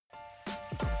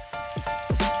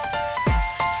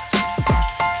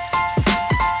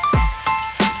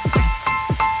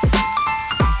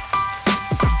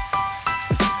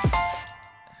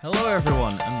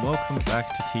welcome back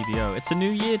to TBO. It's a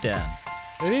new year, Dan.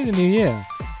 It is a new year.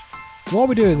 What are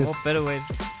we doing this? What better way?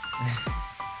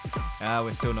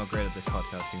 We're still not great at this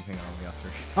podcasting thing, are we, after?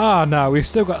 Ah, no, we've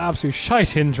still got absolute shite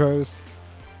intros.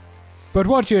 But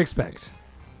what do you expect?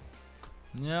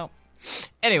 No.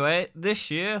 Anyway, this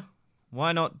year,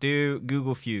 why not do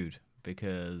Google Feud?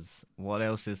 Because what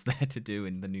else is there to do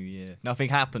in the new year? Nothing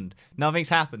happened. Nothing's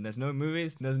happened. There's no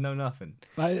movies. There's no nothing.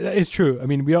 That is true. I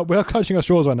mean, we are clutching our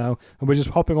straws right now, and we're just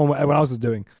hopping on what everyone else is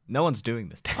doing. No one's doing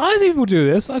this. I've seen people do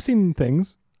this. I've seen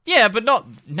things. Yeah, but not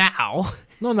now.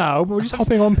 Not now, but we're just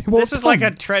hopping on people. This was like a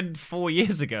trend 4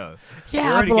 years ago. Yeah,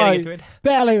 we're already but getting like, into it.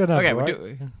 better late than never, Okay,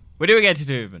 right? we're doing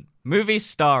entertainment. Movies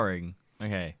starring.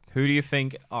 Okay, who do you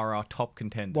think are our top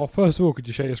contenders? Well, first of all, could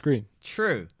you share your screen?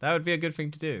 True, that would be a good thing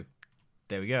to do.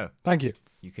 There we go. Thank you.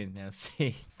 You can now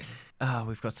see.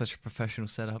 We've got such a professional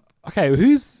setup. Okay,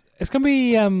 it's gonna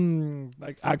be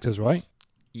like actors, right?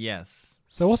 Yes.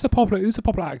 So who's a popular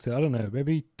actor? I don't know.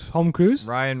 Maybe Tom Cruise?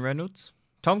 Ryan Reynolds.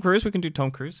 Tom Cruise. We can do Tom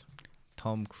Cruise.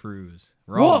 Tom Cruise.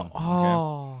 Wrong. What?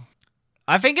 Oh. Okay.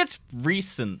 I think it's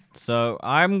recent, so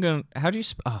I'm gonna. How do you?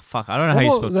 Oh fuck! I don't know how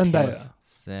you spell Zendaya?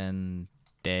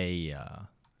 Zendaya.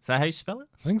 Is that how you spell it?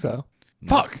 I think so. No.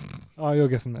 Fuck. Oh, you're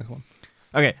guessing this one.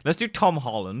 Okay, let's do Tom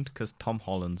Holland because Tom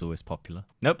Holland's always popular.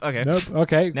 Nope. Okay. Nope.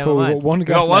 Okay. Never Cool. mind. We've got one We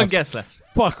guess got one left. guess left.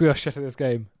 Fuck, we are shit at this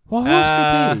game. What else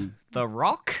could it be? The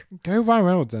Rock. Go Ryan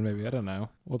Reynolds then, maybe. I don't know.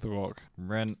 Or The Rock.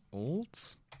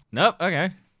 Reynolds. Nope.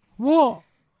 Okay. What?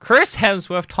 Chris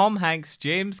Hemsworth, Tom Hanks,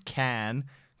 James Caan,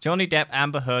 Johnny Depp,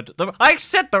 Amber Heard. I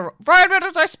said the Ryan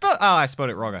Reynolds. I spelled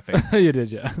it wrong. I think. You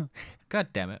did, yeah. God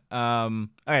damn it.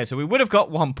 Okay, so we would have got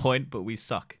 1 point, but we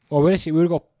suck. Well, we would have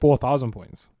got 4,000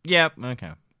 points. Yeah.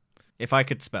 Okay. If I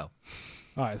could spell.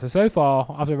 All right. So far,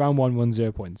 after round 1,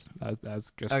 0 points.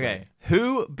 That's just Okay.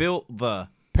 Who built the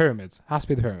Pyramids. Has to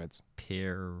be the pyramids.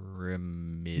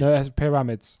 pyramid? No, it's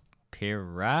pyramids.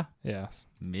 Pyramids. Yes.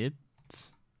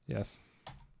 Yes.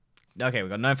 Okay, we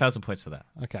got 9,000 points for that.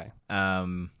 Okay.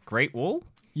 Great Wall.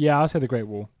 Yeah, I'll say the Great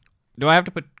Wall. Do I have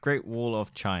to put Great Wall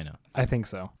of China? I think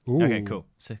so. Ooh. Okay, cool.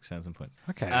 6,000 points.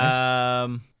 Okay.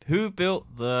 Who built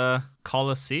the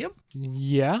Colosseum?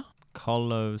 Yeah.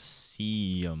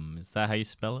 Colosseum. Is that how you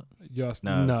spell it? Yes.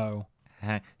 No. No.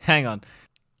 Hang on.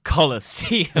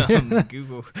 Colosseum.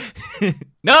 Google.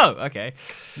 No. Okay.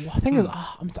 Well, the thing is,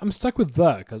 I'm stuck with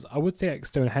because I would say like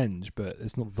Stonehenge, but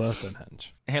it's not the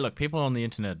Stonehenge. Hey, look. People on the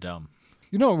internet are dumb.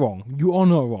 You're not wrong. You are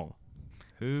not wrong.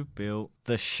 Who built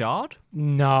the Shard?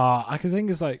 Nah, I can think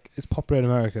it's popular in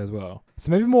America as well. So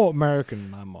maybe more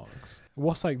American landmarks.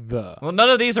 What's like the? Well, none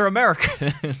of these are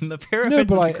American. The pyramids No,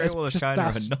 but and like the Great it's Wall of just China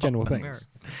are that's not general things.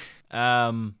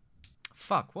 American.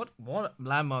 Fuck. What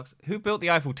landmarks? Who built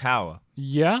the Eiffel Tower?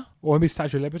 Yeah, or maybe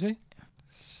Statue of Liberty.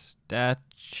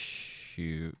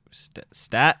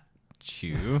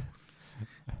 Statue.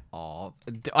 Oh,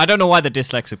 I don't know why the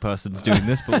dyslexic person's doing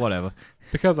this, but whatever.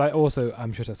 Because I also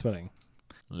am shit at spelling.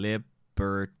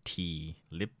 Liberty.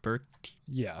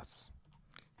 Yes.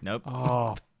 Nope.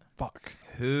 Oh, fuck.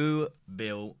 Who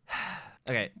built?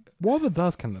 Okay, What other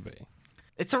does can there be?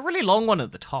 it's a really long one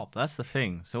at the top. That's the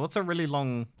thing. So what's a really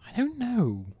long? I don't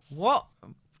know. What?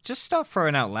 Just start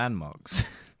throwing out landmarks.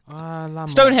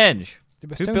 Landmarks. Stonehenge. Yeah,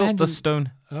 but Who built Stonehenge the is-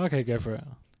 stone? Okay, go for it.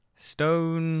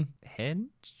 Stonehenge.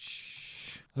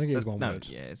 I think it is one no, word.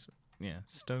 yeah,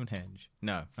 Stonehenge.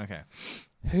 No, okay.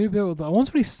 Who built the?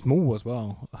 One's really small as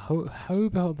well. Who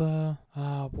built the?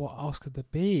 What else could there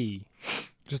be?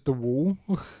 Just the wall?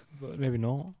 But maybe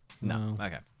not. No,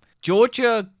 okay.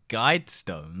 Georgia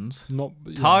Guidestones. Not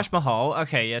Taj Mahal.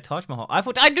 Okay, yeah, Taj Mahal.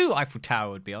 I knew Eiffel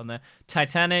Tower would be on there.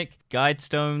 Titanic,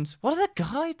 Guidestones. What are the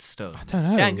Guidestones? I don't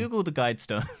know. Dan, Google the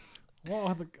Guidestones.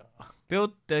 What other?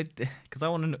 Build the, because I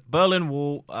want to know. Berlin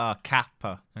Wall,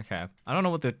 Kappa. Okay. I don't know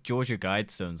what the Georgia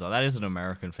Guidestones are. That is an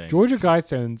American thing. Georgia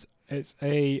Guidestones. It's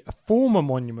a former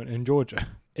monument in Georgia.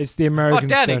 It's the American. Oh,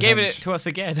 Dan, it gave Stonehenge. it to us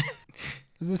again.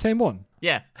 Is it the same one?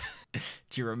 Yeah. Do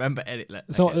you remember edit?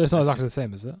 It's not exactly the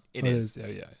same, is it? It Oh, is. Yeah.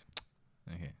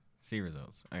 Okay. See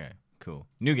results. Okay. Cool.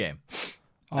 New game.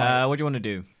 Alright. What do you want to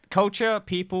do? Culture,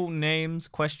 people, names,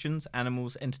 questions,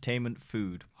 animals, entertainment,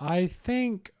 food. I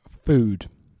think food.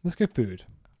 Let's go food.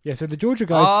 Yeah, so the Georgia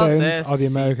Are there Guidestones are the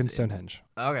American seeds in- Stonehenge.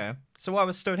 Okay. So why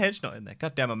was Stonehenge not in there?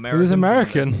 Goddamn Americans.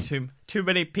 American. Too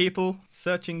many people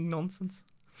searching nonsense.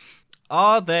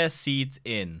 Are there seeds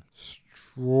in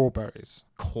Strawberries.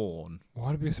 corn?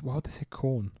 Why would they say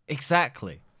corn?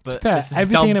 Exactly. But Fair, this is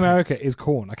everything in dumb. America is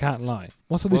corn. I can't lie.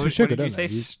 What's all this What with sugar, did you don't they?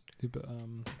 say?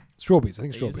 Strawberries. I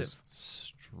think They use strawberries.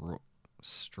 it-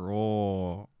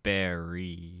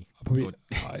 Strawberry. Probably,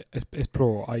 it's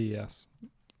plural. IES.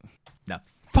 No.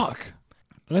 Fuck.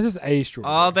 Unless it's a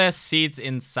strawberry. Are there seeds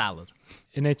in salad?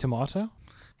 In a tomato?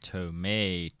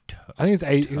 Tomato. I think it's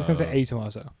a. You can say a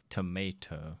tomato.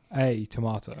 Tomato. A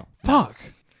tomato. Fuck.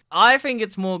 I think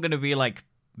it's more going to be like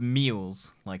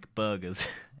meals, like burgers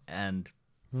and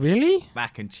Really?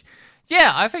 mac and cheese.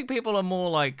 Yeah, I think people are more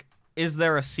like, is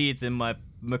there a seeds in my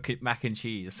mac and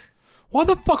cheese? Why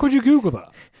the fuck would you Google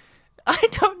that? I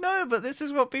don't know, but this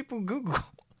is what people Google.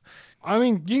 I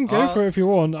mean, you can go for it if you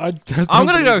want. I'm I'm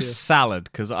going to go salad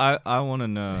because I want to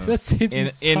know. That's seeds in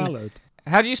salad.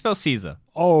 How do you spell Caesar?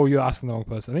 Oh, you're asking the wrong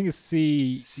person. I think it's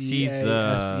Caesar.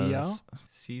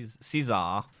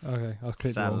 Caesar. Okay, I'll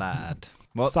click the wrong. Salad.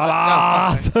 What?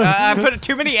 Salad. I put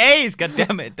too many A's. God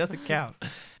damn it! It doesn't count.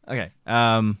 Okay.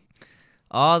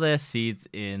 Are there seeds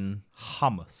in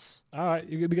hummus? All right,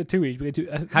 we get two each. We get two.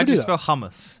 How do you spell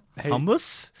hummus? Hey.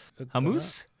 Hummus?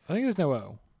 Hummus? I think there's no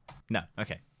O. No.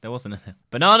 Okay. There wasn't a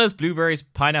bananas, blueberries,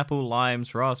 pineapple,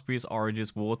 limes, raspberries,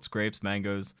 oranges, warts, grapes,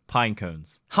 mangoes, pine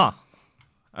cones. Huh.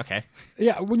 Okay.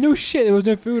 Yeah, well, no shit. There was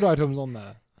no food items on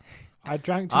there. I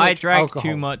drank too much alcohol.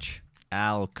 Too much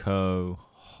alcohol.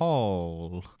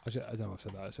 I don't know if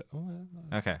I said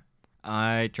that. Okay.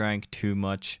 I drank too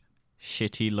much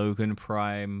shitty Logan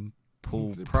Prime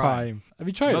Pool Prime. Have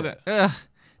you tried it?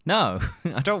 No,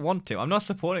 I don't want to. I'm not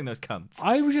supporting those cunts.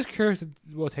 I was just curious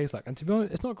what it tastes like, and to be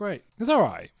honest, it's not great. It's all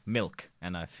right. Milk,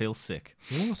 and I feel sick.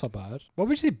 Oh, that's not bad. Why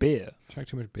would you say beer? I drank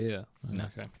too much beer. Oh, No.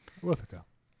 Okay. Worth a go.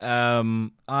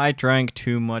 I drank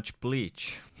too much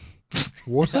bleach.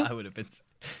 Water? I would have been.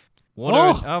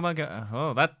 Water. Oh my god.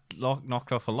 Oh, that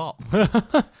knocked off a lot.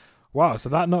 Wow, so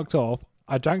that knocked off.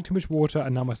 I drank too much water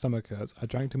and now my stomach hurts. I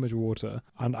drank too much water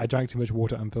and I drank too much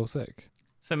water and feel sick.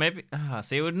 So maybe,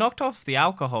 see, it would knocked off the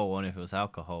alcohol one if it was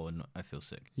alcohol and I feel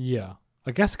sick. Yeah. I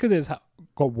guess because it's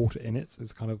got water in it,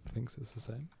 it kind of thinks it's the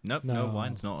same. Nope, no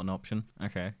wine's not an option.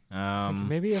 Okay.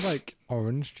 Maybe it's like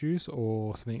orange juice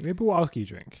or something. Maybe what else do you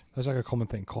drink? That's like a common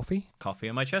thing. Coffee? Coffee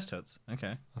and my chest hurts.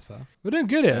 Okay. That's fair. We're doing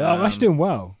good here. I'm actually doing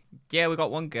well. Yeah, we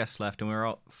got one guest left and we're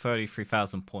at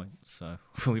 33,000 points. So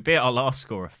we beat our last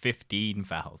score of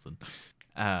 15,000.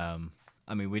 I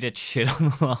mean, we did shit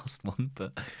on the last one,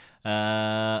 but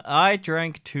I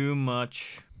drank too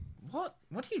much. What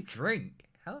do you drink?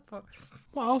 How the fuck?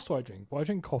 What else do I drink? Well, I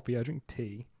drink coffee. I drink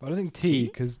tea. But I don't think tea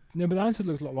because but the answer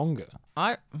looks a lot longer.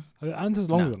 The answer's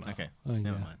longer than that. Okay. Oh,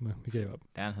 Never yeah. mind. We gave up.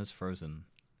 Dan has frozen.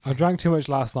 I drank too much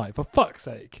last night. For fuck's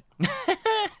sake.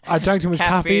 I drank too much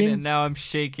caffeine. And now I'm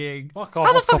shaking. Fuck off.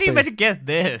 How the fuck are you coffee? meant to get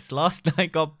this? Last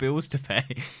night got bills to pay.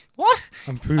 What?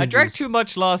 I drank too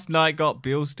much last night, got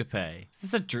bills to pay.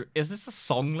 Is this a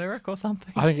song lyric or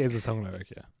something? I think it is a song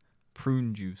lyric, yeah.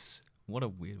 Prune juice. What a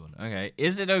weird one. Okay.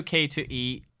 Is it okay to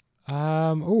eat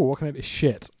what can it be?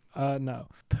 Shit. No.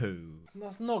 poo?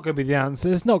 That's not going to be the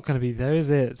answer. It's not going to be there, is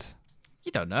it?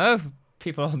 You don't know.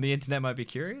 People on the internet might be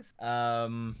curious.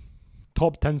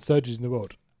 Top 10 surgeries in the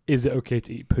world. Is it okay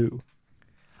to eat poo?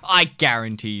 I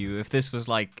guarantee you, if this was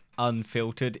like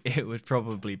unfiltered, it would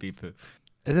probably be poo.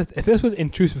 If this was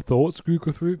intrusive thoughts,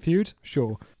 Google feud,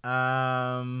 sure.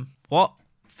 What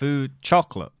food?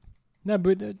 Chocolate? No,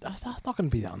 but that's not going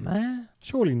to be on there.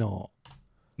 Surely not.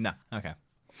 No. Okay.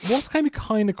 What's going to be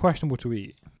kind of questionable to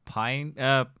eat?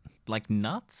 Like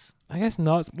nuts? I guess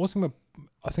nuts. I was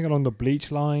thinking along the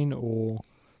bleach line, or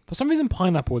for some reason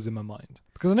pineapple was in my mind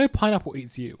because I know pineapple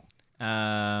eats you.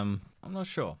 I'm not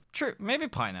sure. True, maybe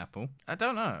pineapple. I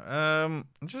don't know. I'm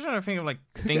just trying to think of like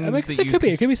things It could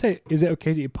be say, is it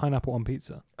okay to eat pineapple on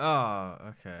pizza? Oh,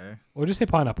 okay. Or just say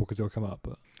pineapple because it'll come up.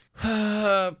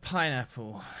 But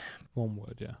pineapple. One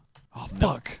word, yeah. Oh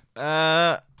No.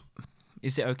 fuck.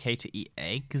 Is it okay to eat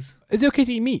eggs? Is it okay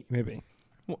to eat meat? Maybe.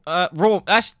 Raw.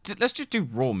 Let's just do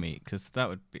raw meat because that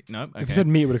would be no. Okay. If you said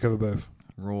meat, it would have covered both.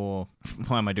 Raw.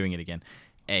 Why am I doing it again?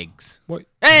 Eggs. What?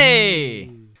 Hey!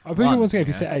 I'm pretty sure once again, if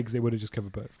you okay. said eggs, it would have just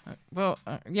covered both.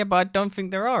 Yeah, but I don't think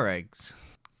there are eggs.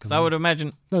 Because I would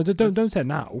imagine No, don't say it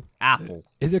now. apple.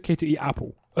 Is it okay to eat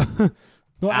apple? Not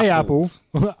a apple.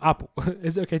 Apples. Apple.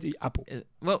 Is it okay to eat apple?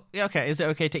 Yeah, okay. Is it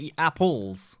okay to eat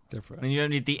apples? Go for it. Then you don't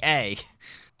need the A.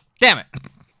 Damn it.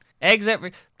 Eggs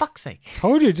every... Fuck's sake.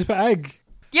 Told you, just put egg.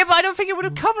 Yeah, but I don't think it would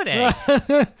have covered egg.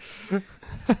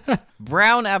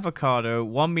 Brown avocado,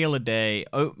 1 meal a day,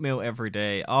 oatmeal every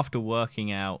day, after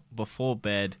working out, before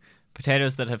bed,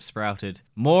 potatoes that have sprouted,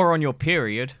 more on your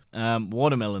period,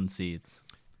 watermelon seeds.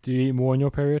 Do you eat more on your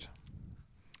period?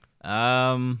 No,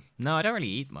 I don't really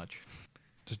eat much.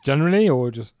 Just generally,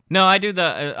 or just... No, I do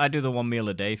the 1 meal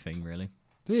a day thing, really.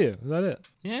 Do you? Is that it?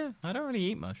 Yeah, I don't really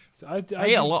eat much. So I I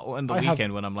eat a lot on the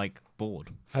weekend when I'm like bored.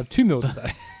 I have 2 meals a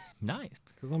day. Nice.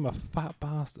 Because I'm a fat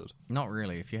bastard. Not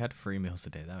really. If you had 3 meals a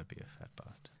day, that would be a fat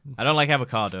bastard. I don't like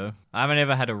avocado. I haven't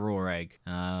ever had a raw egg.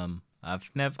 I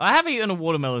have eaten a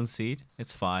watermelon seed.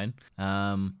 It's fine.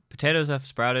 Potatoes I've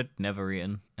sprouted, never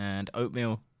eaten. And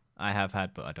oatmeal I have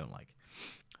had, but I don't like.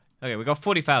 Okay, we got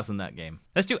 40,000 that game.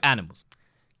 Let's do animals.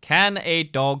 Can a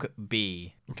dog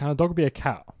be? Can a dog be a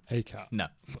cat? A cat. No.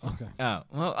 Okay. Oh,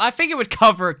 well, I think it would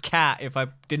cover a cat if I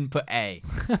didn't put A.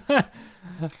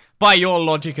 By your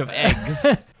logic of eggs.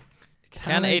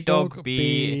 Can a dog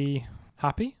be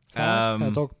happy? Can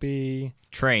a dog be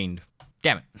trained?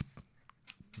 Damn it.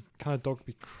 Can a dog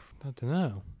be? I don't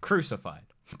know. Crucified.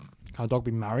 Can a dog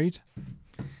be married?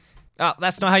 Oh,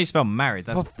 that's not how you spell married.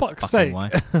 That's For fuck's fucking sake. why.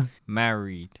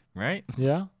 Married, right?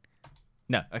 Yeah.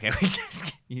 No, okay, we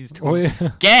just used Oh yeah.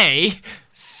 gay,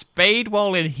 spayed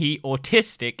while in heat,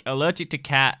 autistic, allergic to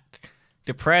cat,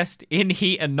 depressed, in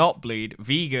heat and not bleed,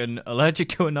 vegan, allergic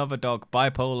to another dog,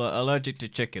 bipolar, allergic to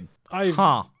chicken.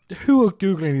 Huh. Who are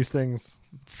googling these things?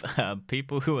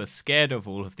 People who are scared of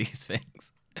all of these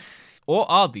things. Or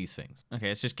are these things?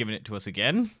 Okay, it's just giving it to us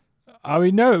again.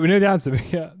 We know it. We know the answer.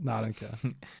 But yeah. No, I don't care.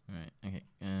 Alright, okay.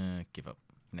 Give up.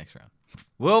 Next round.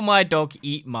 Will my dog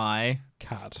eat my...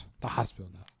 Cat. That has to be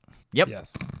on there. Yep.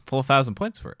 Yes. 4,000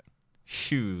 points for it.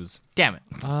 Shoes. Damn it.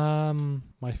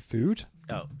 My food.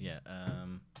 Oh, yeah.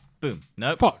 Boom.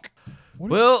 Nope. Fuck.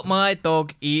 Will my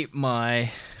dog eat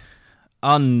my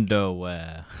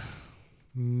underwear?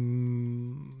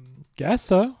 Guess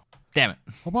so. Damn it.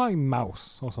 What about a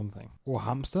mouse or something? Or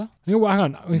hamster? You know what?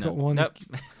 Hang on. We got one. Nope.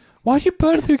 Why did you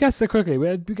burn through guess so quickly?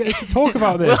 We get to talk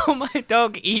about this. Will my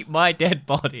dog eat my dead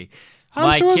body?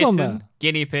 Hamster my was on kitten, there.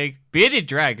 guinea pig, bearded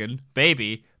dragon,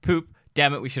 baby, poop.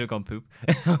 Damn it, we should have gone poop.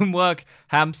 Homework,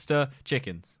 hamster,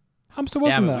 chickens. Hamster Damn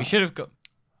wasn't it, there. we should have got...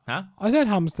 Huh? I said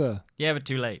hamster. Yeah, but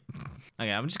too late.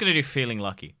 Okay, I'm just going to do feeling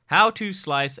lucky. How to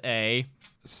slice a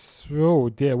Oh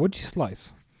dear. What'd you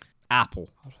slice? apple.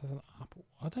 How to slice an apple?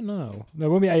 I don't know. No, it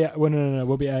won't be A. Well, no. It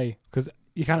won't be A. Because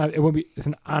you can't have... It won't be... It's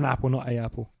an apple, not a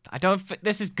apple. I don't...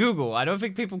 This is Google. I don't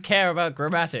think people care about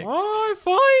grammatics. Oh,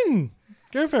 fine.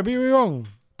 Go for it. Be wrong.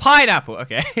 Pineapple.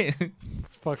 Okay.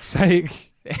 Fuck's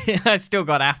sake. I still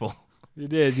got apple. You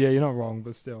did, yeah, you're not wrong,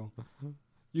 but still.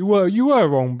 You were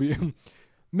wrong, but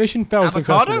mission failed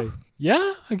Avocado? successfully.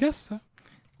 Yeah, I guess so.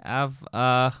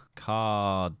 Avocado.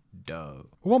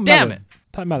 What Damn melon? it.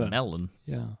 Type melon. Melon.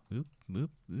 Yeah.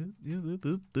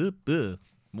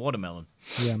 Watermelon.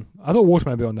 Yeah. I thought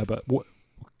watermelon would be on there, but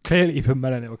clearly if you put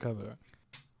melon, it will cover it.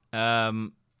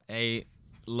 A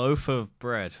loaf of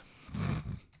bread.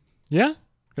 Yeah?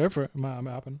 Go for it. It might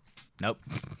happen. Nope.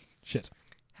 Shit.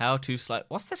 How to slice...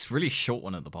 What's this really short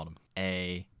one at the bottom?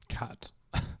 A... Cat.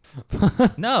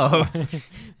 No.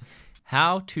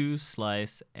 How to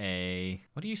slice a...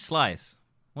 What do you slice?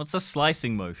 What's a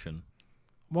slicing motion?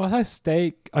 What I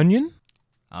steak? Onion?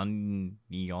 Onion?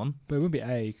 But it wouldn't be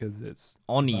A because it's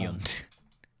Onion.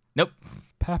 Nope.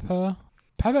 pepper.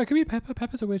 Pepper. It could be pepper.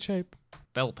 Pepper's a weird shape.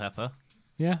 Bell pepper.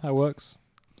 Yeah, that works.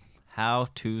 How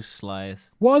to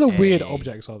slice What other weird A-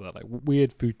 objects are there? Like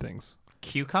weird food things?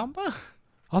 cucumber?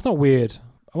 That's not weird.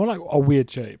 I want like a weird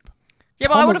shape. Yeah,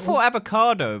 but I would have thought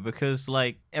avocado because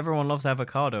like everyone loves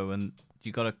avocado and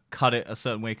you got to cut it a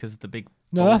certain way because the big.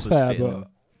 No, that's bulbous fair. bit in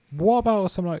But what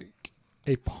about something like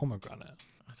a pomegranate?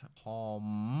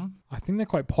 I think they're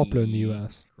quite popular in the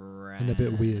US and a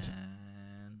bit weird.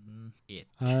 It.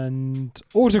 And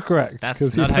autocorrect That's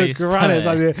because he not how put you spell granite. It's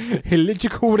it. like he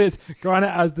literally called it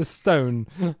granite as the stone.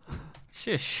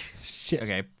 Shush. Shit.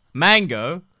 Okay.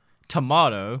 Mango,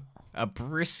 tomato, a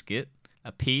brisket,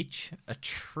 a peach, a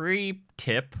tree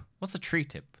tip. What's a tree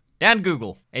tip? Dan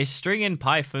Google. A string in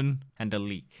Python and a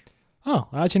leek. Oh,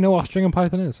 I actually know what string and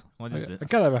Python is. What is it? I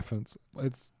get that reference. What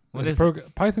It's is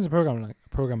Python's a programming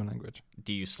language.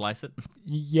 Do you slice it?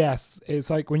 Yes, it's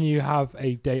like when you have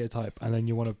a data type and then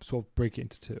you want to sort of break it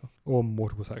into two or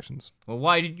multiple sections. Well,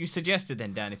 why did you suggest it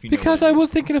then, Dan? If you know Because what I it is? was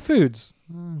thinking of foods.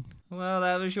 Well,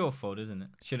 that was your fault, isn't it?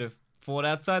 Should have thought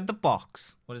outside the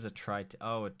box. What is a tri-tip?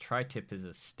 Oh, a tri-tip is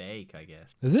a steak, I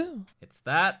guess. Is it? It's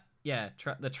that. Yeah,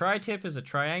 the tri-tip is a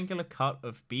triangular cut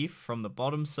of beef from the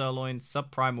bottom sirloin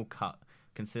subprimal cut,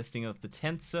 consisting of the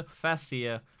tensor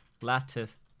fascia latiss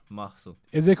muscle.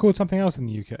 Is it called something else in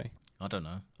the UK? I don't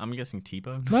know. I'm guessing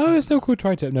T-bone. No, it's still called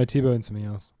tri-tip. No, T-bone's something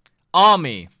else.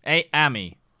 Amy.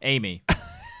 Amy. Amy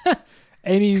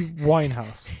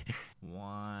Winehouse.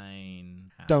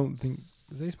 Wine. Don't think...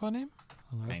 Is that his part name?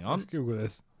 Oh, Hang let's on. Google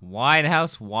this.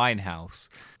 Winehouse. Hang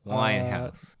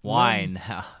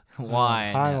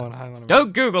on.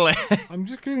 Don't Google it. I'm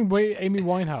just Googling Amy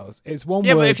Winehouse. It's one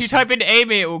Yeah, word. but if you type in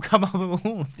Amy, it will come up with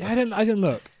all. Yeah, I didn't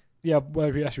look. Yeah,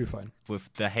 well, that should be fine.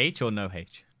 With the H or no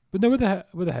H? But no, with the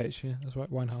H. Yeah, that's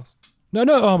right. Winehouse. No.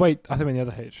 Oh wait, I think I mean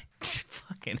the other H.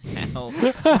 Fucking hell.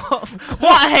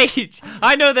 What H?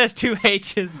 I know there's two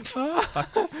H's. For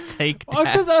fuck's sake, Oh,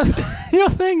 Dad. because your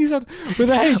thing you said with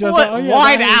the H. I was What? like, oh,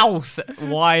 yeah, that H.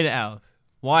 Winehouse.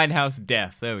 Winehouse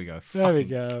death. There we go. There we Fucking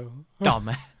go.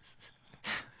 Dumbass.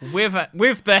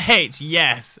 With the H,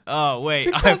 yes. Oh wait,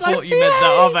 Because I thought you see meant the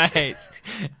H. other H.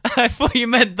 I thought you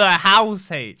meant the house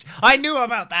H. I knew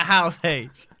about the house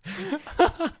H.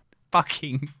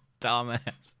 Fucking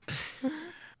dumbass.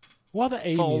 What other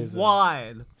Amy For is there?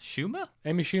 wine. Schumer?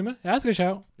 Amy Schumer? Yeah, that's a good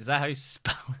shout. Is that how you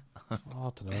spell it? Oh, I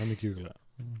don't know. Let me Google it.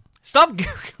 Stop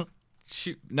Google.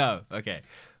 No. Okay.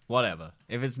 Whatever.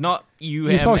 If it's not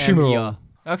You spell Schumer UMMER. wrong.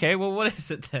 Okay. Well, what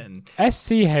is it then?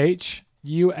 SCHUMER.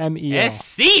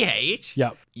 SCH.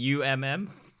 Yep. UMM.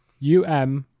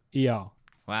 UMER.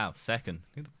 Wow. Second.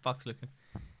 Who the fuck's looking?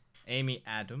 Amy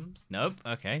Adams. Nope.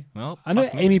 Okay. Well. I know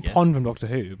fuck me, Amy guess. Pond from Doctor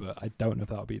Who, but I don't know if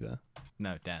that'll be there.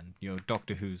 No, Dan. Your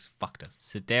Doctor Who's fucked us.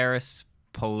 Sedaris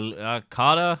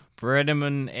Carter.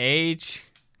 Bredeman Age.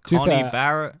 To be Connie fair,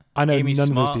 Barrett. I know Amy none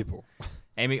Smart. of those people.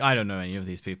 Amy, I don't know any of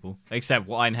these people except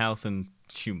Winehouse and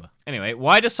Schumer. Anyway,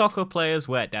 why do soccer players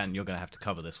wear? Dan, you're gonna have to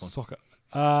cover this one. Soccer.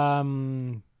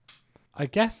 I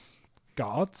guess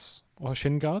guards or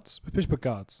shin guards. We put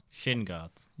guards. Shin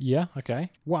guards. Yeah.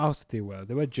 Okay. What else did they wear?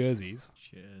 They wear jerseys.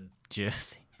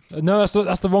 Jersey. No,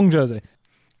 that's the wrong jersey.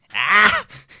 Ah!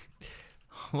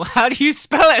 Well, how do you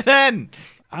spell it then?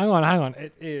 Hang on.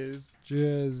 It is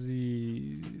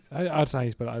jerseys. I don't know how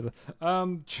you spell it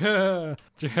either.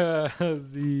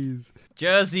 Jerseys.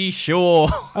 Jersey Shore.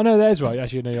 Oh no, that's right.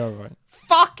 Actually, no, you're right.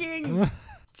 Fucking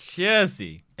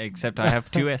Jersey. Except I have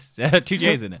two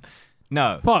J's in it.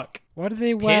 No. Fuck. Why do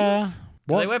they wear? Pins?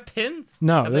 Do What? they wear pins?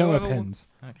 No, Have they don't wear ever- pins.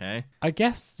 Okay. I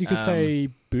guess you could say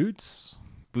boots.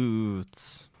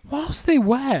 Boots. What else do they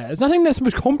wear? There's nothing that's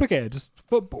much complicated. Just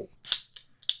football.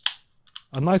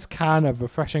 A nice can of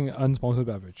refreshing unsponsored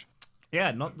beverage.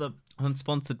 Yeah, not the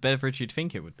unsponsored beverage you'd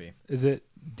think it would be. Is it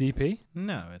DP?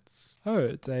 No, it's... Oh,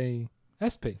 it's a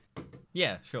SP.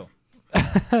 Yeah, sure.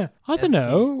 I don't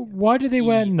know. Why do they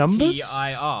wear numbers?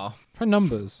 TIR. Try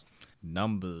numbers.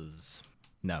 Numbers.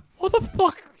 No. What the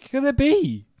fuck could they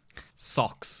be?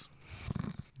 Socks.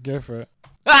 Go for it.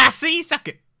 Ah, see? Suck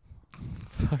it.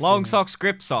 Long socks,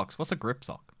 grip socks. What's a grip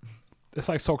sock? It's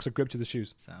like socks that grip to the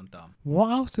shoes. Sound dumb. What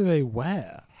else do they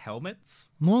wear? Helmets?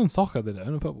 Not in soccer, they don't.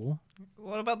 In football.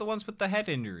 What about the ones with the head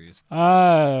injuries? Oh,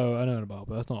 I know what about,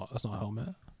 but that's not a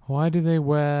helmet. Why do they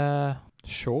wear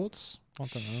shorts? I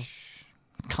don't know.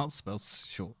 Can't spell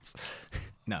shorts.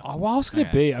 No. Oh, what else could it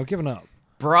Okay. be? I've given up.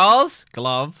 Bras,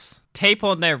 gloves, tape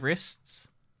on their wrists,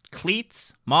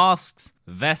 cleats, masks,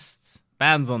 vests,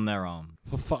 bands on their arm.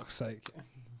 For fuck's sake.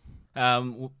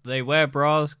 They wear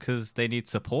bras because they need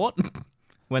support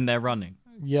when they're running.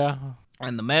 Yeah.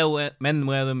 And the men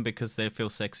wear them because they feel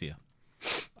sexier.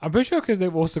 I'm pretty sure because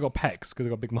they've also got pecs because they've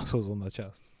got big muscles on their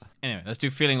chests. Anyway, let's do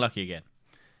Feeling Lucky again.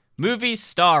 Movies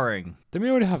starring... Didn't we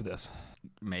already have this?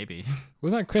 Maybe.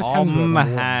 Wasn't that Chris Tom Hemsworth? on the one?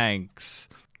 Hanks.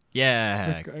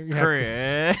 Yeah. Yeah.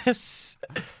 Chris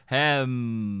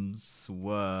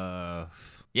Hemsworth.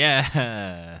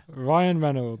 Yeah. Ryan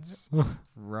Reynolds.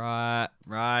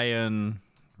 Ryan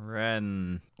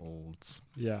Reynolds.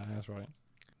 Yeah, that's right.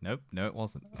 Nope, no, it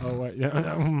wasn't. Oh, wait.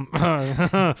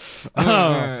 Yeah.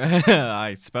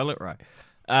 I spell it right.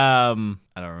 I don't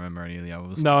remember any of the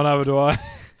others. No, neither do I.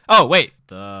 Oh, wait.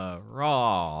 The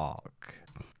Rock.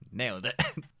 Nailed it.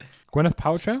 Gwyneth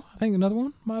Paltrow, I think another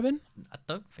one might have been. I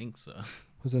don't think so.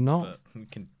 Was it not? But we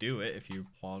can do it if you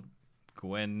want.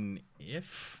 Gwyneth.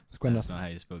 It's Gwyneth. That's not how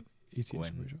you spell E.T.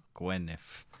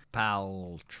 Gwyneth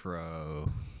Paltrow.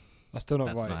 That's still not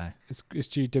That's right. not- It's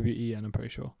G-W-E-N, I'm pretty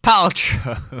sure.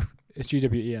 Paltrow. It's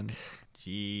G-W-E-N.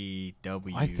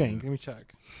 G-W. I think. Let me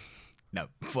check. No.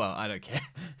 Well, I don't care.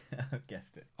 I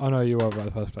guessed it. Oh, no, you were right in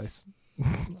the first place.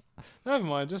 Never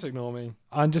mind, just ignore me.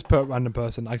 And just put random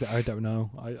person. I don't know.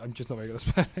 I'm just not very good at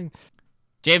spelling.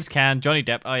 James Caan, Johnny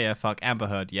Depp. Oh, yeah, fuck. Amber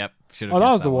Heard. Yep. Should have Oh, that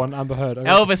guessed was the one, Amber Heard. I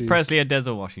got Elvis confused. Presley and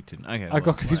Denzel Washington. Okay. I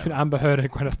got confused whatever. between Amber Heard and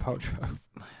Gwyneth Paltrow.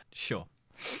 Sure.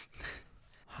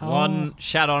 How- One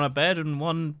shat on a bed and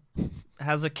one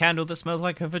has a candle that smells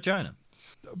like her vagina.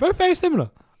 Both very similar.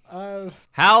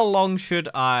 How long should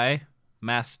I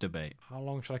masturbate? How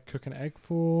long should I cook an egg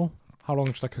for? How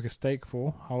long should I cook a steak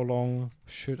for? How long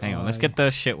should Hang on, let's I- get the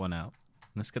shit one out.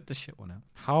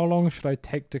 How long should I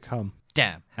take to come?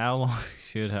 Damn. How long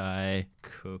should I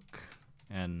cook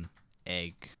an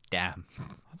egg? Damn.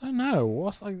 I don't know.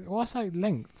 What's like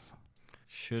length?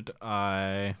 Should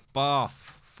I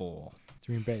bath for?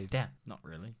 Do you mean bathe? Damn, not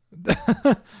really.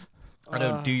 I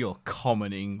don't do your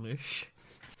common English.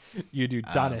 You do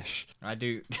Danish. I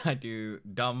do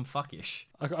dumb fuckish.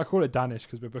 I call it Danish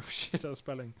because we're both shit at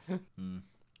spelling.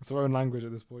 It's our own language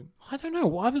at this point. I don't know.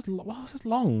 Why was this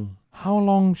long? How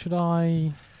long should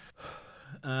I...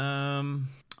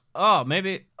 Oh,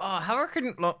 maybe. Oh, how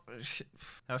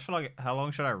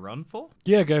long should I run for?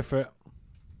 Yeah, go for it.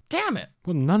 Damn it.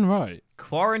 Well, none right.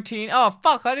 Quarantine. Oh,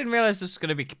 fuck. I didn't realize this was going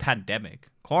to be pandemic.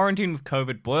 Quarantine with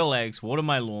COVID, boil eggs, water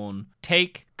my lawn,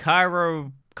 take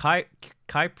Kypro.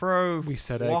 We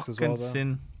said eggs as well,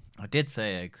 though. I did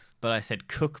say eggs, but I said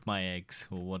cook my eggs,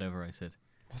 or whatever I said.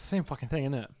 It's the same fucking thing,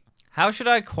 isn't it? How should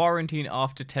I quarantine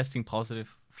after testing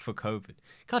positive for COVID?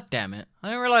 God damn it. I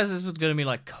didn't realize this was going to be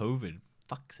like COVID.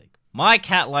 Fuck's sake. My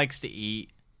cat likes to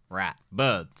eat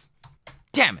birds.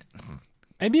 Damn it.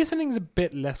 Maybe something's a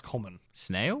bit less common.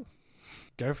 Snail?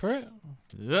 Go for it.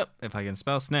 Yep, if I can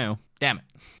spell snail. Damn it.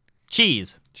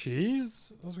 Cheese.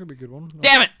 Cheese? That's going to be a good one.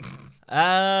 Damn it.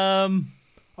 I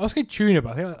was going to tuna,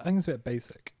 but I think it's a bit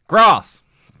basic. Grass.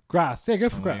 Grass. Yeah, go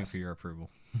for I'm grass. waiting for your approval.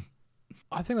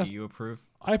 I think that's... Do you approve?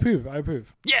 I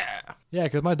approve. Yeah. Yeah,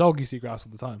 because my dog used to eat grass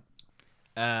all the time.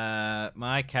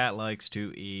 My cat likes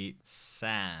to eat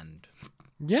sand.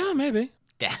 Yeah, maybe.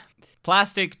 Damn.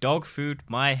 Plastic, dog food,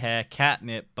 my hair,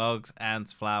 catnip, bugs,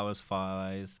 ants, flowers,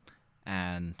 flies,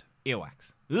 and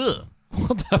earwax. Ugh.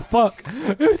 What the fuck?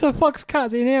 Who the fuck's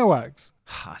cats eating earwax?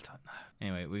 I don't know.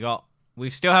 Anyway, we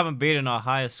still haven't beaten our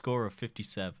highest score of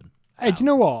 57. Hey, do you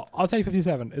know what? I'll take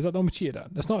 57. Is that the one we cheated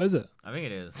at? That's not, is it? I think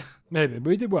it is. Maybe, but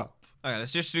we did well. Okay,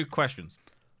 let's just do questions.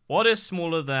 What is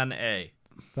smaller than a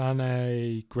Than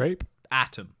a grape?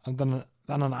 atom? And than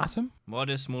an atom? What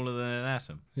is smaller than an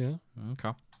atom? Yeah.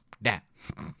 Okay. Damn.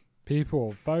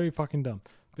 People are very fucking dumb.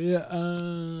 But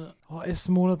yeah, what is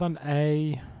smaller than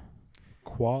a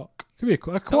quark? Could be a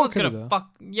quark. No one's could be gonna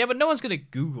there. Yeah, but no one's gonna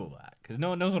Google that because no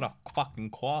one knows what a fucking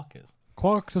quark is.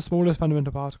 Quark's the smallest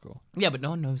fundamental particle. Yeah, but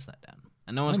no one knows that, Dan,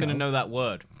 and no one's gonna know that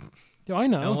word. Yeah, I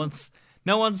know.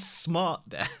 No one's smart,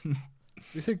 Dan.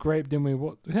 We said grape, didn't we?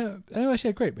 What? Yeah, actually,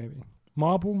 a grape, maybe.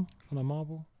 Marble? On a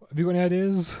marble? Have you got any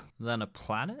ideas? Than a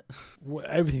planet? Well,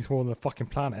 everything's more than a fucking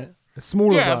planet. It's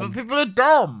smaller Yeah, than... but people are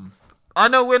dumb. I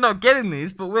know we're not getting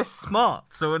these, but we're smart,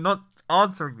 so we're not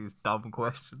answering these dumb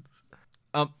questions.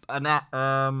 What's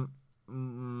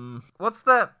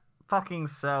that fucking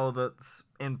cell that's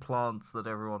in plants that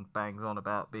everyone bangs on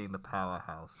about being the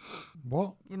powerhouse?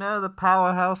 What? You know, the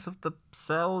powerhouse of the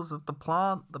cells of the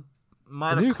plant? The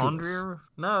mitochondria?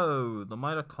 No, the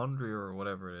mitochondria or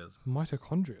whatever it is.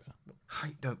 Mitochondria?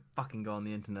 I don't fucking go on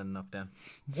the internet enough, Dan.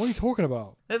 What are you talking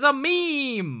about? There's a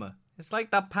meme! It's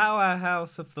like the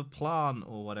powerhouse of the plant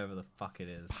or whatever the fuck it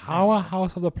is.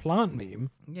 Powerhouse of the plant meme?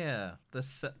 Yeah,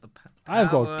 I've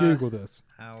got to Google this.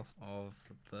 House of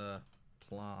the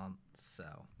plant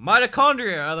cell.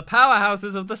 Mitochondria are the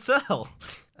powerhouses of the cell.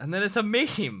 And then it's a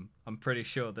meme. I'm pretty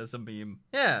sure there's a meme.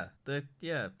 Yeah,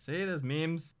 see, there's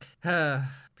memes.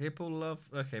 People love...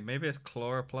 Okay, maybe it's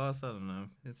chloroplast. I don't know.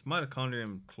 It's mitochondria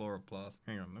and chloroplast.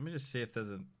 Hang on, let me just see if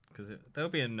there's a... Because there'll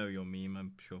be a Know Your Meme,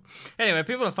 I'm sure. Anyway,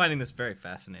 people are finding this very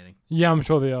fascinating. Yeah, I'm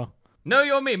sure they are. Know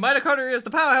Your Meme. Mitochondria is the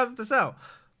powerhouse of the cell.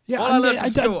 Yeah, All I learned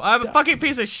from school. I'm a fucking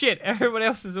piece of shit. Everyone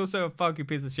else is also a fucking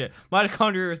piece of shit.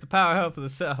 Mitochondria is the powerhouse of the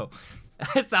cell.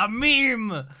 It's a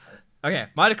meme. Okay,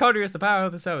 mitochondria is the powerhouse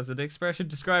of the cell. Is an expression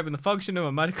describing the function of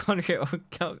a mitochondria or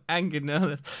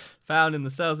organelle found in the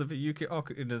cells of a eukaryotic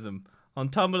organism. On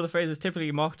Tumblr, the phrase is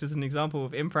typically mocked as an example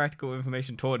of impractical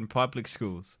information taught in public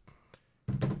schools.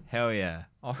 Hell yeah.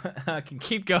 I can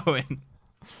keep going.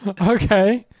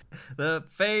 Okay. The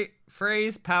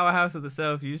phrase powerhouse of the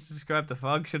cell used to describe the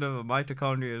function of a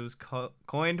mitochondria was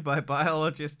coined by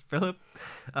biologist Philip.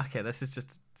 Okay, this is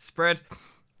just spread.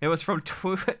 It was from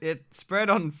it spread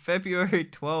on February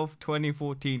 12,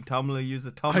 2014. Tumblr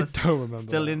user Thomas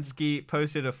Stalinsky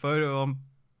posted a photo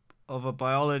of a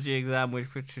biology exam which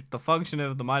the function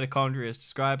of the mitochondria is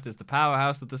described as the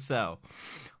powerhouse of the cell.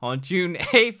 On June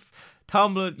 8th,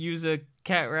 Tumblr user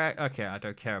Catrat. Okay, I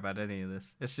don't care about any of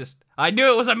this. It's just I knew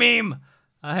it was a meme.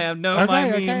 I have my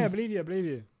memes. Okay, I believe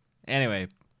you. Anyway,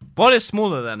 what is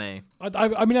smaller than a?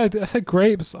 I mean, I said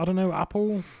grapes. I don't know,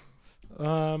 apple,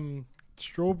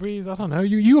 strawberries. I don't know.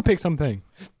 You pick something.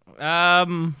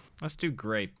 Let's do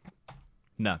grape.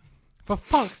 No. For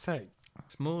fuck's sake.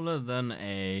 Smaller than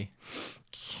a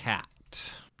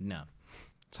cat. No.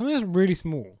 Something that's really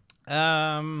small.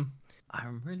 I'm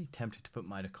really tempted to put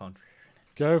mitochondria.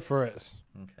 Go for it.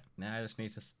 Okay. Now I just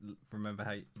need to remember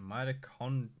how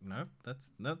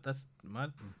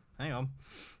hang on.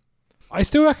 I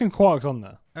still reckon quark's on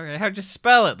there. Okay, how'd you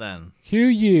spell it then?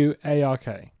 Quark.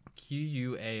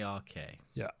 Quark.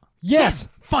 Yeah. Yes.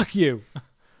 Fuck you.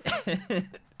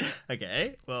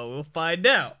 Okay, well, we'll find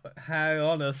out. Hang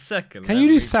on a second. Can you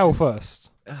do cell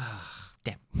first?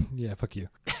 Damn. Yeah. Fuck you.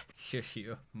 Shush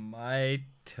you.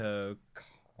 Mitochondria.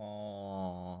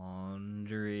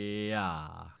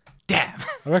 Damn.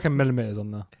 I reckon millimeters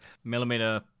on there.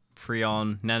 Millimeter,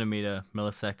 freon, nanometer,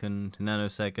 millisecond,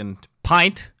 nanosecond,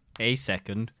 pint, a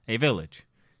second, a village.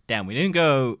 Damn, we didn't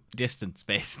go distance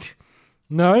based.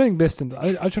 No, I think distant.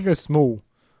 I tried to go small,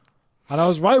 and I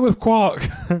was right with Quark.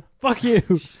 Fuck you.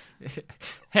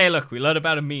 Hey, look, we learned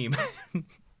about a meme.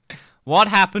 What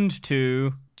happened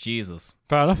to Jesus?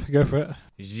 Fair enough. Go for it.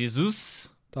 Jesus?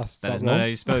 That's That is not how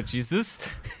you spell Jesus.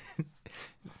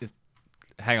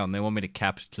 Hang on, they want me to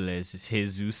capitalize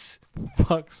Jesus.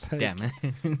 Fuck's sake. Damn it.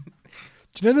 Do you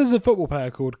know there's a football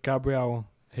player called Gabriel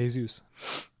Jesus?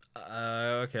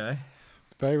 Okay.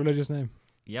 Very religious name.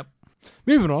 Yep.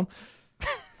 Moving on.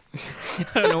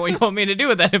 I don't know what you want me to do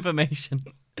with that information.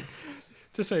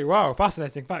 Just say, wow,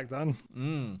 fascinating fact, Dan.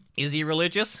 Is he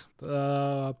religious?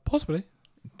 Possibly.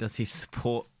 Does he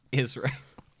support Israel?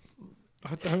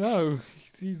 I don't know. I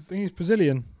think he's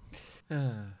Brazilian.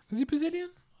 Is he Brazilian?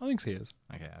 I think he is.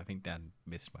 Okay, I think Dan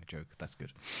missed my joke. That's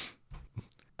good.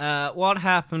 What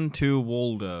happened to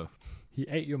Waldo? He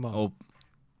ate your mum. Oh,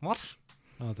 what?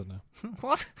 I don't know.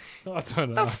 What? I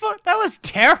don't know. The fuck? That was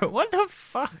terrible. What the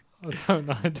fuck? I don't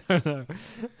know. I don't know.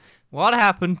 What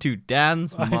happened to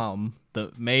Dan's mum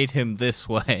that made him this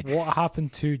way? What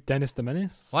happened to Dennis the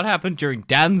Menace? What happened during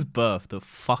Dan's birth that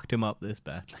fucked him up this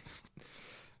badly?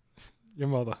 Your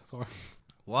mother, sorry.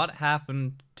 What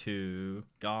happened to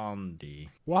Gandhi?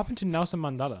 What happened to Nelson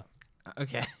Mandela?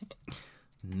 Okay.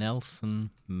 Nelson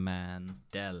Mandela.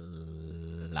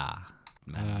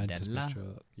 Just make sure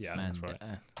that... Yeah, that's right.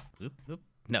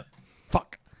 No.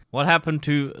 Fuck. What happened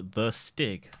to the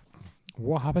Stig?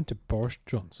 What happened to Boris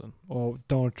Johnson? Or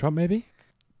Donald Trump, maybe?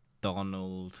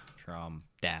 Donald Trump.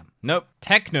 Damn. Nope.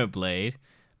 Technoblade.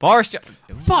 Boris Johnson.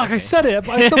 Fuck, I said it,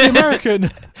 but I still be American.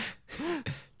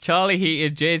 Charlie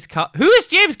Heaton, James Caan. Who is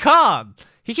James Caan?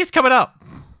 He keeps coming up.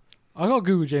 I got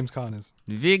Google James Caan is.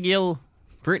 Vigil,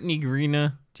 Brittany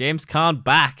Greener, James Caan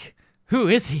back. Who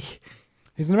is he?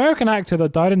 He's an American actor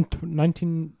that died in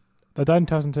 2002.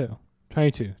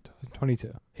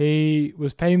 2022. He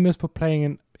was famous for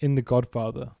playing in The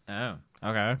Godfather, Oh,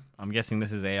 okay. I'm guessing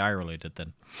this is AI related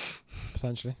then.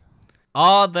 potentially.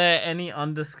 Are there any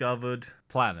undiscovered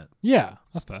planets? Yeah,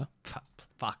 that's fair.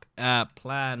 Fuck.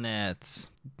 Planets.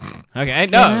 Okay,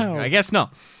 no, hell. I guess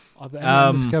not. Are there any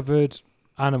undiscovered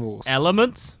animals?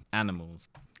 Elements? Animals.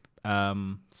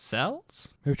 Cells?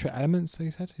 Maybe try elements, like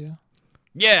you said, yeah.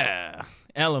 Yeah.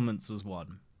 Elements was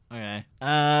one. Okay.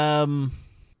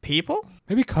 People?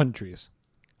 Maybe countries.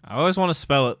 I always want to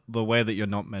spell it the way that you're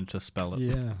not meant to spell it.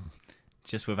 Yeah.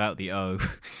 Just without the O.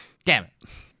 Damn it.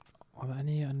 Are there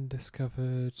any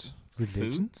undiscovered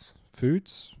religions?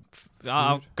 Foods?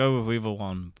 I'll go with either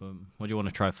one, but what do you want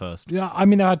to try first? Yeah, I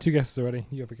mean, I had two guesses already.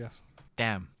 You have a guess.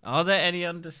 Damn. Are there any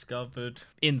undiscovered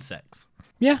insects?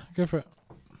 Yeah, go for it.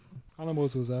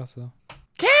 Animals was there, so.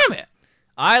 Damn it!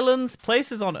 Islands,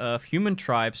 places on Earth, human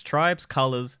tribes,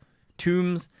 colors,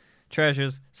 tombs,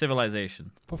 treasures,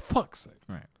 civilization. For fuck's sake.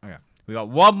 Right, okay. We got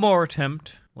one more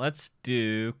attempt. Let's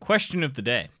do question of the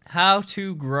day. How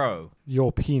to grow.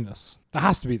 Your penis. That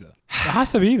has to be there. That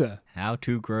has to be there. How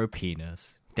to grow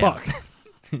penis. Damn Fuck.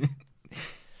 it.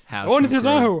 I wanted to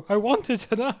know. I wanted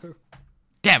to know.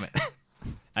 Damn it.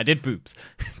 I did boobs.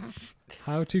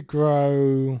 How to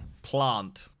grow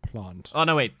Plant. plant. Oh,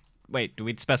 no, wait. Wait, do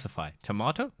we specify?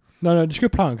 Tomato? No, just go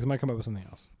plant because it might come up with something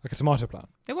else. Like a tomato plant.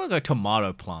 They won't go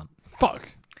tomato plant. Fuck.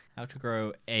 How to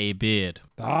grow a beard.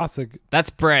 That's a... That's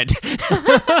bread.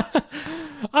 I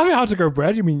mean, how to grow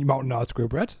bread? You mean you might know how to grow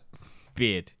bread?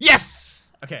 Beard.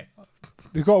 Yes! Okay.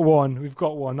 We've got one. We've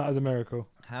got one. That is a miracle.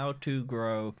 How to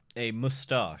grow a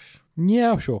mustache.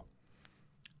 Yeah, sure.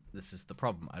 This is the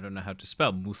problem. I don't know how to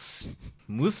spell It's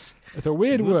a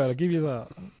weird word. I'll give you that.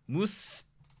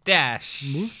 Mustache.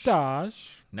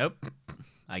 Mustache. Nope.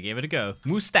 I gave it a go.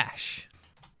 Mustache.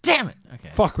 Damn it.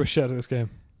 Okay. Fuck, we're shit at this game.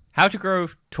 How to grow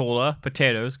taller,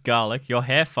 potatoes, garlic, your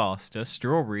hair faster,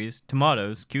 strawberries,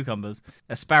 tomatoes, cucumbers,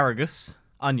 asparagus,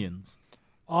 onions.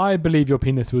 I believe your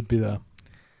penis would be there.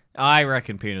 I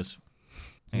reckon penis.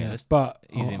 Okay, Yeah, that's but...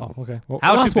 easy. Okay. Well,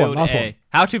 How last to build one, last a... one.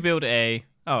 How to build a...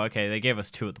 Oh, okay. They gave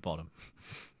us two at the bottom.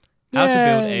 How to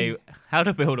build Yay. a... How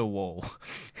to build a wall.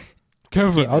 Go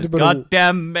for Keep it. How to those build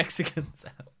goddamn Mexicans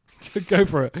out. a... Go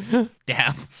for it.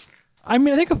 Damn. I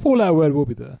mean, I think a four-letter word will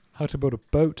be there. How to build a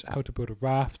boat. How to build a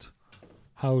raft.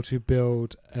 How to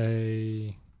build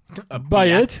a...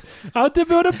 Bayat. How to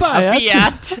build a A bayat.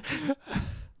 Biat.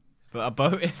 But a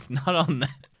boat is not on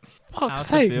there. Fuck's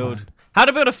sake, man. How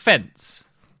to build a fence.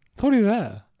 It's already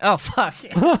there. Oh, fuck.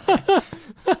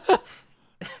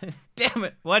 Damn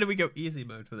it. Why did we go easy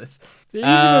mode for this? The easy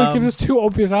mode gives us two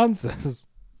obvious answers.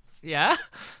 Yeah.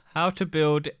 How to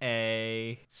build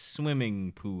a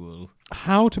swimming pool.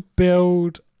 How to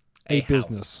build a house.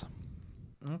 business.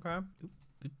 Okay.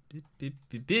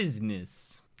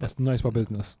 Business. That's nice about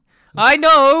business. I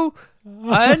know.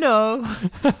 I know.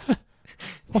 For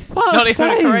It's not fuck's even a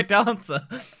sake. correct answer.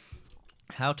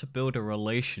 How to build a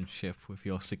relationship with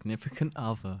your significant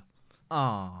other.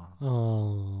 Ah.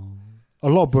 Oh. A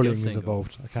lot of bullying is single.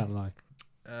 involved, I can't lie.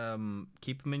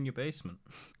 Keep them in your basement.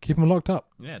 Keep them locked up.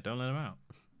 Yeah, don't let them out.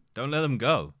 Don't let them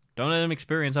go. Don't let them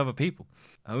experience other people.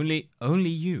 Only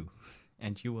you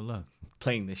and you alone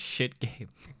playing this shit game.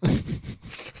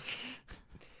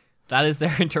 That is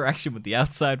their interaction with the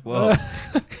outside world.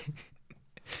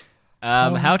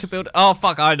 How to build... Oh,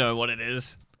 fuck, I know what it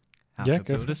is. How Yeah, to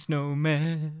go build for a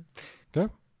snowman. Go.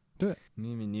 Do it. What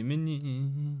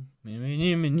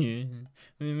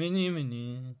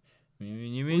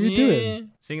What are you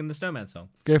doing? Singing the snowman song.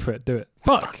 Go for it. Do it.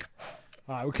 Fuck.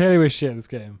 Alright, well, clearly we're shit at this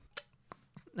game.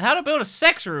 How to build a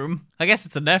sex room? I guess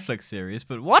it's a Netflix series,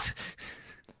 but what?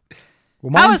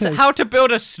 Well, How mine is says- how to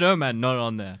build a snowman not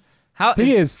on there? How Thing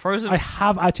is, Frozen? I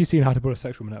have actually seen How to Build a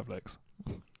Sex Room on Netflix.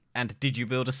 And did you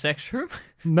build a sex room?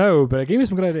 No, but it gave me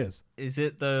some good ideas. Is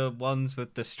it the ones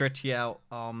with the stretchy out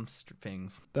arms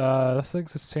things? That's like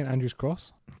St. Andrew's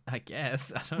Cross. I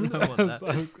guess. I don't know what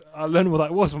that. I learned what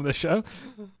that was from this show.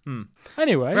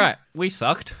 Anyway, Right, we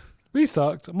sucked. we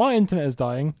sucked. My internet is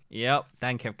dying. Yep,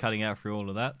 Dan kept cutting out through all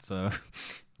of that, so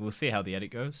we'll see how the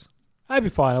edit goes. I'd be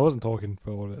fine. I wasn't talking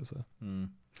for all of it. So.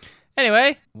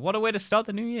 Anyway, what a way to start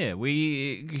the new year.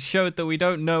 We showed that we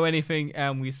don't know anything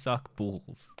and we suck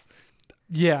balls.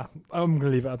 Yeah, I'm going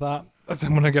to leave it at that. I'm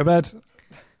going to go to bed.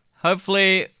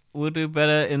 Hopefully, we'll do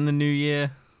better in the new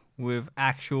year with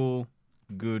actual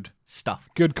good stuff.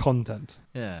 Good content.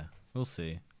 Yeah, we'll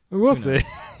see. We'll Who knows?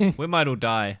 see. We might all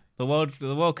die. The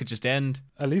world could just end.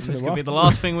 At least This we could be the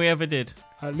last thing we ever did.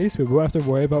 At least we won't have to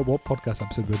worry about what podcast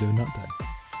episode we're doing that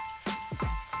day.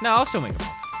 No, I'll still make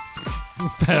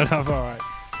a Fair enough. All right.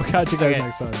 We'll catch you guys Okay.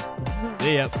 next time.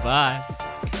 See ya. Bye.